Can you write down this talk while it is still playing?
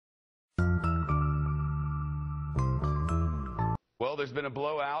Well, there's been a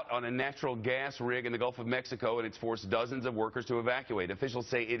blowout on a natural gas rig in the Gulf of Mexico, and it's forced dozens of workers to evacuate. Officials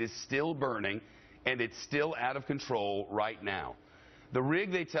say it is still burning, and it's still out of control right now. The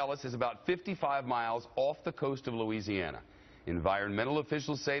rig, they tell us, is about 55 miles off the coast of Louisiana. Environmental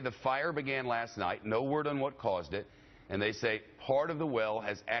officials say the fire began last night, no word on what caused it, and they say part of the well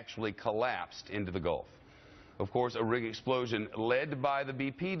has actually collapsed into the Gulf. Of course, a rig explosion led by the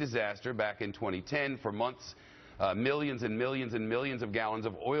BP disaster back in 2010. For months, millions and millions and millions of gallons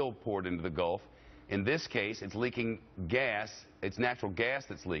of oil poured into the Gulf. In this case, it's leaking gas. It's natural gas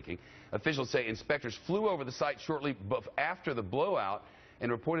that's leaking. Officials say inspectors flew over the site shortly after the blowout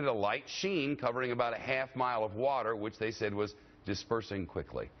and reported a light sheen covering about a half-mile of water, which they said was dispersing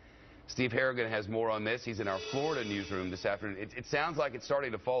quickly. Steve Harrigan has more on this. He's in our Florida newsroom this afternoon. It sounds like it's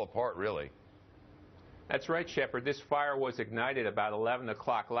starting to fall apart, really. That's right, Shepard. This fire was ignited about 11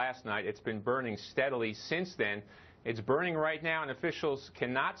 o'clock last night. It's been burning steadily since then. It's burning right now, and officials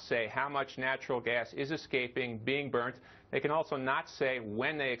cannot say how much natural gas is escaping, being burnt. They can also not say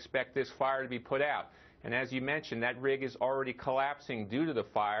when they expect this fire to be put out. And as you mentioned, that rig is already collapsing due to the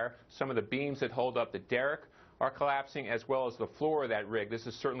fire. Some of the beams that hold up the derrick are collapsing, as well as the floor of that rig. This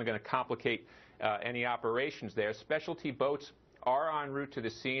is certainly going to complicate any operations there. Specialty boats are en route to the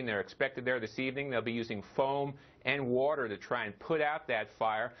scene. They're expected there this evening. They'll be using foam and water to try and put out that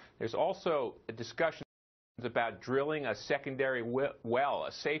fire. There's also a discussion about drilling a secondary well,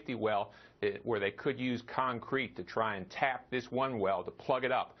 a safety well, where they could use concrete to try and tap this one well to plug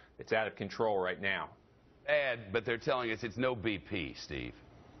it up. It's out of control right now. But they're telling us it's no BP, Steve.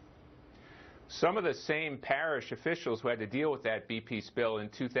 Some of the same parish officials who had to deal with that BP spill in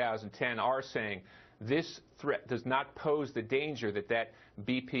 2010 are saying this threat does not pose the danger that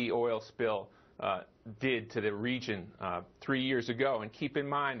BP oil spill did to the region 3 years ago. And keep in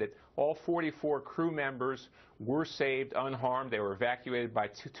mind that all 44 crew members were saved unharmed. They were evacuated by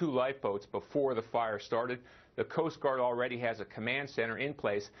two lifeboats before the fire started. The Coast Guard already has a command center in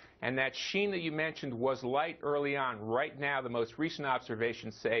place, and that sheen that you mentioned was light early on. Right now, the most recent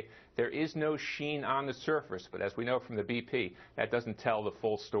observations say there is no sheen on the surface, but as we know from the BP, that doesn't tell the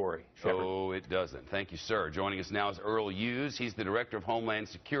full story. Shepard. Oh, it doesn't. Thank you, sir. Joining us now is Earl Hughes. He's the Director of Homeland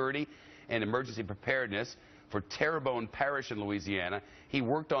Security and Emergency Preparedness for Terrebonne Parish in Louisiana. He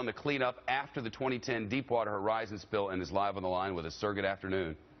worked on the cleanup after the 2010 Deepwater Horizon spill and is live on the line with us. Sir, good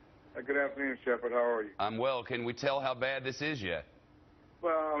afternoon. Good afternoon, Shepard. How are you? I'm well. Can we tell how bad this is yet?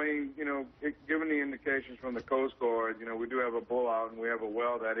 Well, I mean, given the indications from the Coast Guard, we do have a blowout, and we have a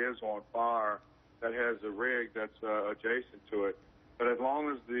well that is on fire that has a rig that's adjacent to it. But as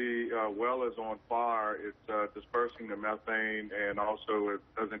long as the well is on fire, it's dispersing the methane, and also it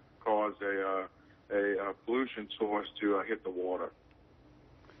doesn't cause a pollution source to hit the water.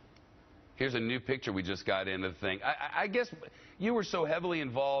 Here's a new picture we just got into the thing. I guess you were so heavily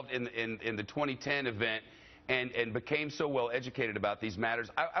involved in the 2010 event and became so well educated about these matters.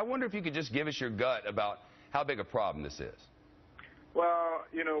 I wonder if you could just give us your gut about how big a problem this is. Well,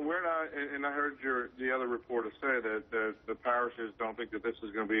 we're not, and I heard the other reporter say that the parishes don't think that this is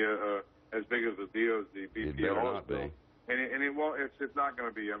going to be as big of a deal as the BP. It better not be. And it won't. It's not going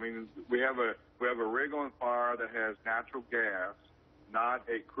to be. I mean, we have a rig on fire that has natural gas, not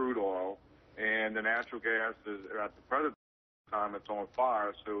a crude oil, and the natural gas is at the present time it's on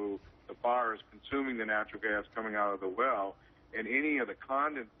fire, so the fire is consuming the natural gas coming out of the well, and any of the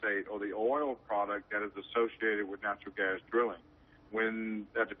condensate or the oil product that is associated with natural gas drilling. When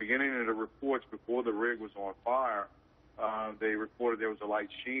at the beginning of the reports before the rig was on fire, they reported there was a light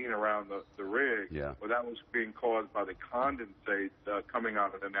sheen around the rig. Yeah. Well, that was being caused by the condensate coming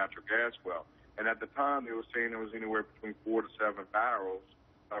out of the natural gas well. And at the time, they were saying it was anywhere between 4 to 7 barrels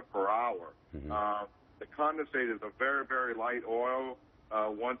per hour. Mm-hmm. The condensate is a very, very light oil.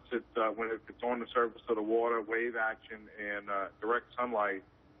 Once it's on the surface of the water, wave action and direct sunlight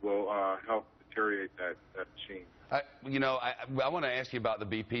will help deteriorate that sheen. I want to ask you about the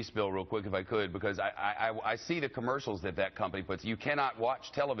BP spill real quick, if I could, because I see the commercials that company puts. You cannot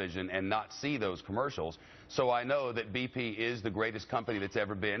watch television and not see those commercials. So I know that BP is the greatest company that's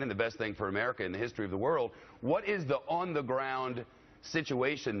ever been and the best thing for America in the history of the world. What is the on-the-ground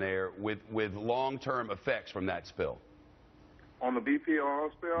situation there with long-term effects from that spill? On the BP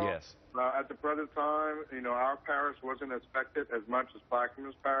oil spill? Yes. At the present time, our parish wasn't affected as much as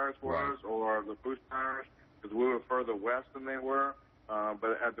Plaquemines Parish was, right, or the Bush Parish, because we were further west than they were.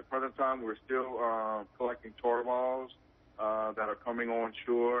 But at the present time, we're still collecting tar balls that are coming on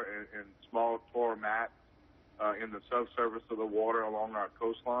shore in small tar mats in the subsurface of the water along our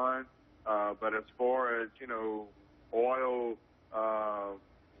coastline. But as far as, oil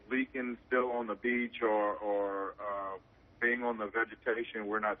leaking still on the beach or being on the vegetation,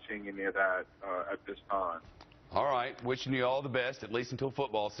 we're not seeing any of that at this time. All right. Wishing you all the best, at least until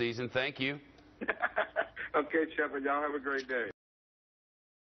football season. Thank you. Okay, Shepard. Y'all have a great day.